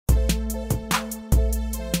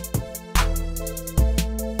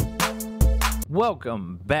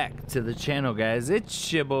Welcome back to the channel, guys.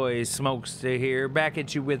 It's your boy Smokester here, back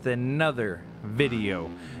at you with another video.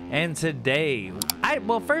 And today,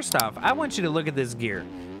 well, first off, I want you to look at this gear.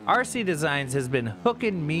 RC Designs has been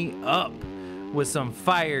hooking me up with some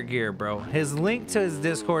fire gear, bro. His link to his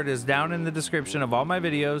Discord is down in the description of all my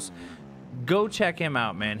videos. Go check him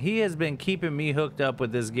out, man. He has been keeping me hooked up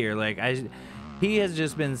with this gear. He has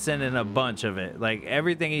just been sending a bunch of it. Like,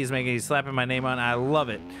 everything he's making, he's slapping my name on. I love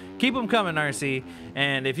it. Keep them coming, RC.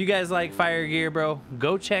 And if you guys like fire gear, bro,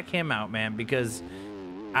 go check him out, man, because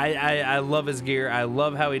I love his gear. I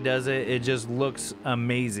love how he does it. It just looks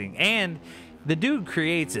amazing. And the dude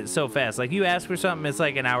creates it so fast. Like, you ask for something, it's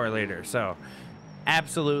like an hour later. So,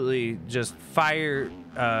 absolutely just fire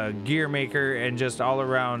gear maker and just all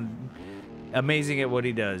around amazing at what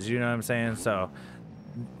he does. You know what I'm saying? So,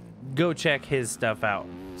 go check his stuff out.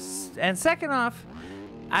 And second off,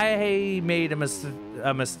 I made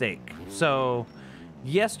a mistake. So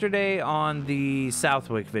yesterday on the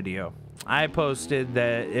Southwick video, I posted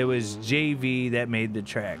that it was JV that made the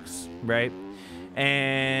tracks, right?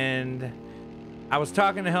 And I was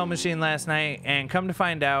talking to Hell Machine last night, and come to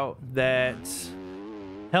find out that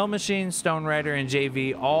Hell Machine, Stone Rider, and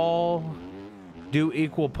JV all do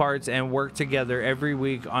equal parts and work together every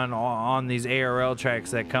week on these ARL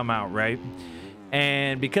tracks that come out, right?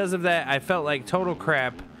 And because of that, I felt like total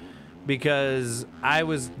crap because I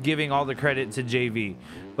was giving all the credit to JV,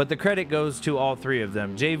 but the credit goes to all three of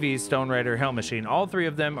them. JV, Stone Rider, Hell Machine, all three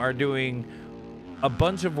of them are doing a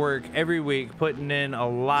bunch of work every week, putting in a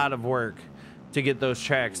lot of work to get those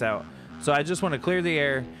tracks out. So I just want to clear the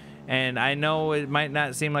air, and I know it might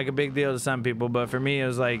not seem like a big deal to some people, but for me it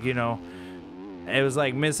was like, you know, it was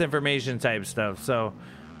like misinformation type stuff. So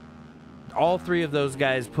all three of those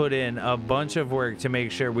guys put in a bunch of work to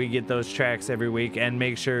make sure we get those tracks every week and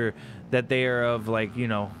make sure that they are of, like, you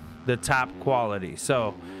know, the top quality.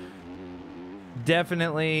 So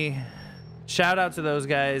definitely shout out to those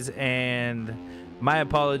guys, and my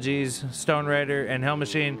apologies, Stone Rider and Hell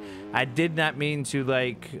Machine. I did not mean to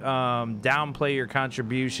downplay your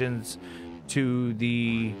contributions to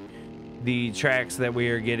the tracks that we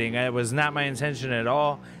are getting. It was not my intention at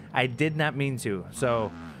all. I did not mean to. So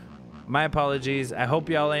my apologies. I hope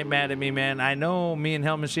y'all ain't mad at me, man. I know me and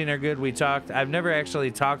Hell Machine are good. We talked. I've never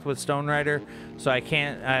actually talked with Stone Rider, so I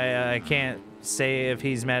can't say if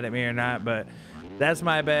he's mad at me or not, but that's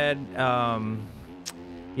my bad.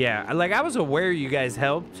 Yeah, like, I was aware you guys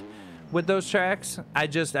helped with those tracks. I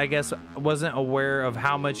guess wasn't aware of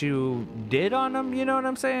how much you did on them, you know what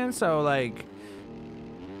I'm saying? So, like,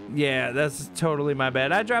 yeah, that's totally my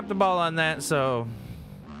bad. I dropped the ball on that, so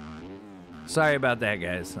sorry about that,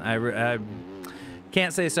 guys. I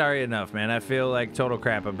can't say sorry enough, man. I feel like total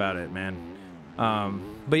crap about it, man.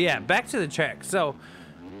 But yeah, back to the track. So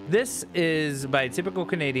this is by Typical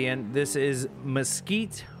Canadian. This is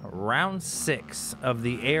Mesquite round 6 of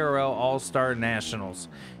the ARL All-Star Nationals.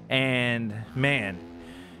 And man,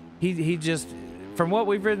 he just, from what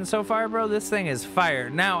we've ridden so far, bro, this thing is fire.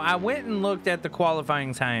 Now, I went and looked at the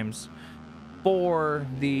qualifying times for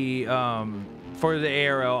the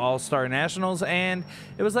ARL All-Star Nationals, and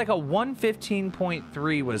it was like a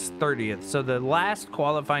 115.3 was 30th. So the last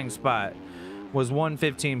qualifying spot was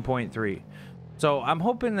 115.3. So I'm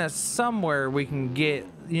hoping that somewhere we can get,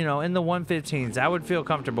 you know, in the 115s. I would feel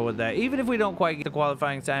comfortable with that. Even if we don't quite get the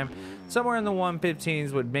qualifying time, somewhere in the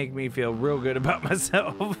 115s would make me feel real good about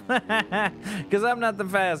myself. Because I'm not the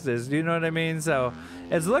fastest, you know what I mean? So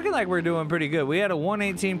it's looking like we're doing pretty good. We had a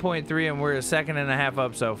 118.3 and we're a second and a half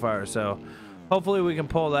up so far. So hopefully we can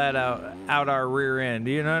pull that out our rear end,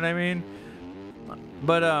 you know what I mean?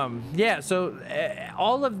 But yeah, so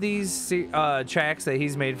all of these tracks that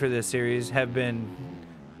he's made for this series have been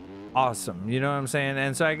awesome, you know what I'm saying?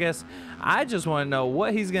 And so I guess I just want to know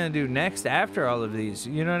what he's gonna do next after all of these,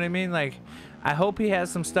 you know what I mean? Like, I hope he has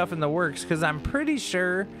some stuff in the works, because I'm pretty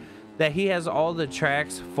sure that he has all the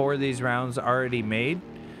tracks for these rounds already made.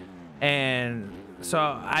 And so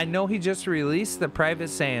I know he just released the Private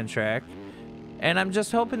Sand track, and I'm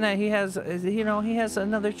just hoping that he has, you know, he has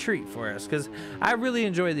another treat for us, because I really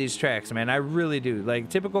enjoy these tracks, man. I really do. Like,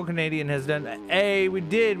 Typical Canadian has done, hey, we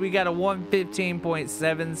got a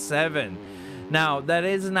 115.77. Now, that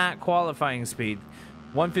is not qualifying speed.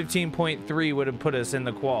 115.3 would have put us in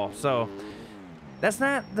the qual. So that's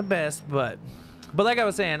not the best, but like I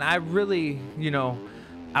was saying, I really, you know,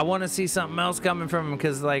 I want to see something else coming from him,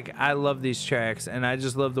 because, like, I love these tracks, and I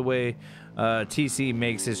just love the way TC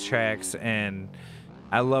makes his tracks, and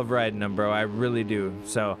I love riding them, bro. I really do.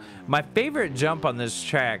 So my favorite jump on this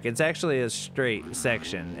track, it's actually a straight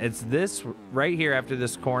section. It's this right here after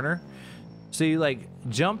this corner. So you like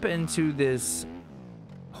jump into this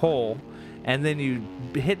hole, and then you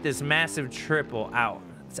hit this massive triple out.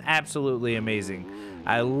 It's absolutely amazing.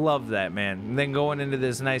 I love that, man. And then going into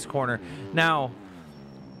this nice corner. Now,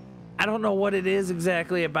 I don't know what it is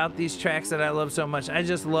exactly about these tracks that I love so much. I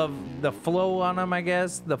just love the flow on them, I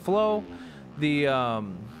guess. The flow, the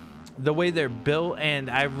way they're built, and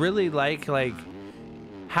I really like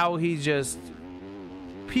how he just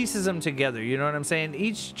pieces them together. You know what I'm saying?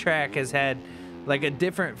 Each track has had like a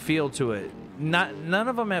different feel to it. None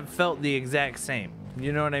of them have felt the exact same.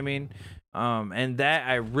 You know what I mean? And that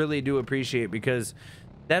I really do appreciate, because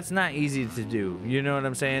that's not easy to do. You know what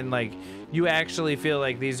I'm saying? Like, you actually feel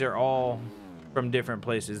like these are all from different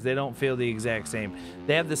places. They don't feel the exact same.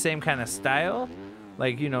 They have the same kind of style.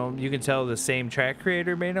 Like, you know, you can tell the same track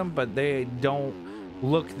creator made them, but they don't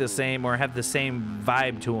look the same or have the same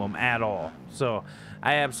vibe to them at all. So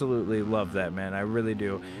I absolutely love that, man. I really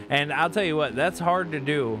do. And I'll tell you what, that's hard to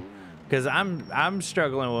do, because I'm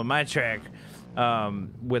struggling with my track,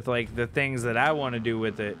 with like the things that I want to do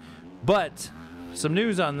with it. But some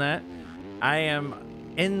news on that: I am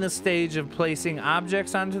in the stage of placing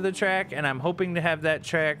objects onto the track, and I'm hoping to have that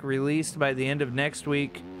track released by the end of next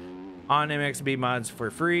week on MXB Mods for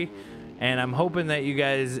free, and I'm hoping that you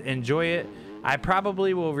guys enjoy it. I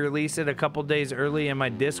probably will release it a couple days early in my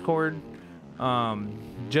Discord,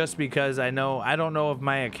 just because I don't know if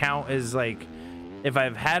my account is like, if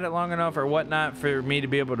I've had it long enough or whatnot for me to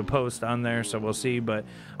be able to post on there. So we'll see, but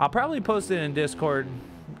I'll probably post it in Discord,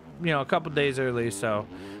 you know, a couple days early. So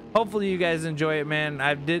hopefully you guys enjoy it, man.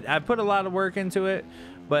 I put a lot of work into it,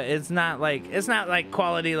 but it's not like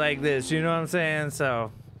quality like this, you know what I'm saying?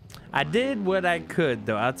 So I did what I could,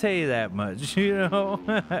 though, I'll tell you that much, you know.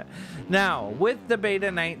 Now, with the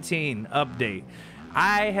beta 19 update,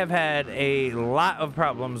 I have had a lot of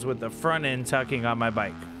problems with the front end tucking on my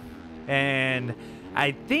bike, and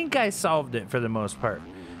I think I solved it for the most part.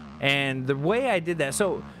 And the way I did that,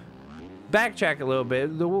 so backtrack a little bit,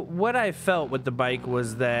 what I felt with the bike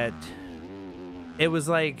was that it was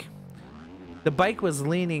like the bike was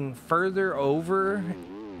leaning further over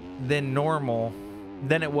than normal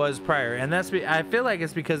than it was prior. And I feel like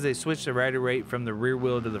it's because they switched the rider weight from the rear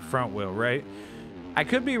wheel to the front wheel, right? I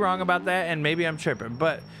could be wrong about that, and maybe I'm tripping,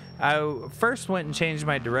 but I first went and changed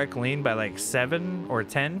my direct lean by like 7 or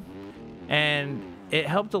 10, and it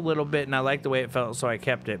helped a little bit, and I liked the way it felt, so I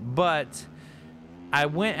kept it. But I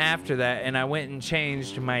went after that, and I went and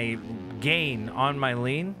changed my gain on my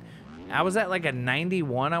lean. I was at like a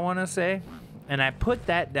 91, I want to say, and I put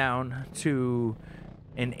that down to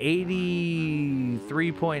an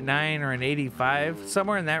 83.9 or an 85,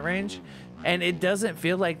 somewhere in that range. And it doesn't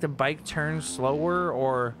feel like the bike turns slower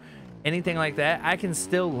or anything like that. I can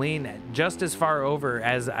still lean just as far over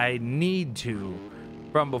as I need to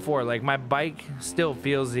from before. Like, my bike still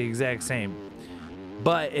feels the exact same,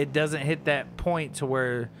 but it doesn't hit that point to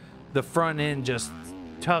where the front end just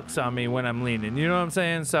tucks on me when I'm leaning. You know what I'm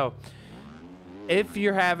saying? So if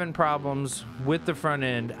you're having problems with the front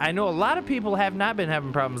end, I know a lot of people have not been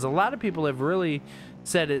having problems. A lot of people have really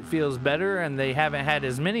said it feels better, and they haven't had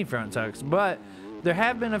as many front tucks. But there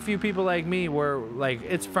have been a few people like me where, like,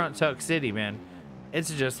 it's front tuck city, man.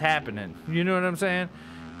 It's just happening. You know what I'm saying?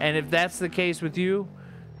 And if that's the case with you,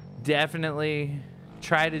 definitely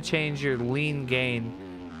try to change your lean gain.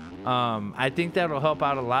 I think that'll help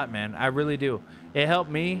out a lot, man. I really do. It helped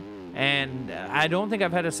me, and I don't think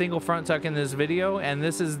I've had a single front tuck in this video, and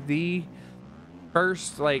this is the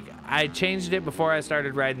first, like, I changed it before I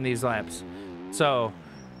started riding these laps. So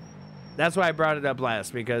that's why I brought it up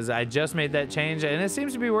last, because I just made that change, and it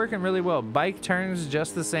seems to be working really well. Bike turns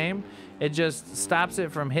just the same. It just stops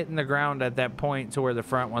it from hitting the ground at that point to where the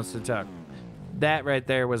front wants to tuck. That right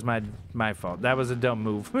there was my fault. That was a dumb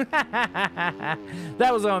move. That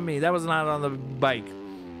was on me. That was not on the bike.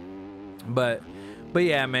 But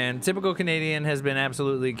yeah, man, Typical Canadian has been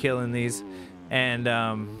absolutely killing these, and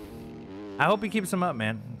I hope he keeps them up,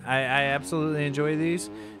 man. I absolutely enjoy these.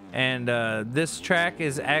 And this track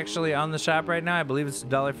is actually on the shop right now. I believe it's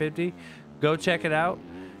 $1.50. Go check it out.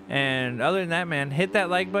 And other than that, man, hit that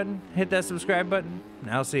like button, hit that subscribe button,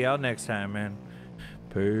 and I'll see y'all next time, man.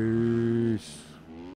 Peace.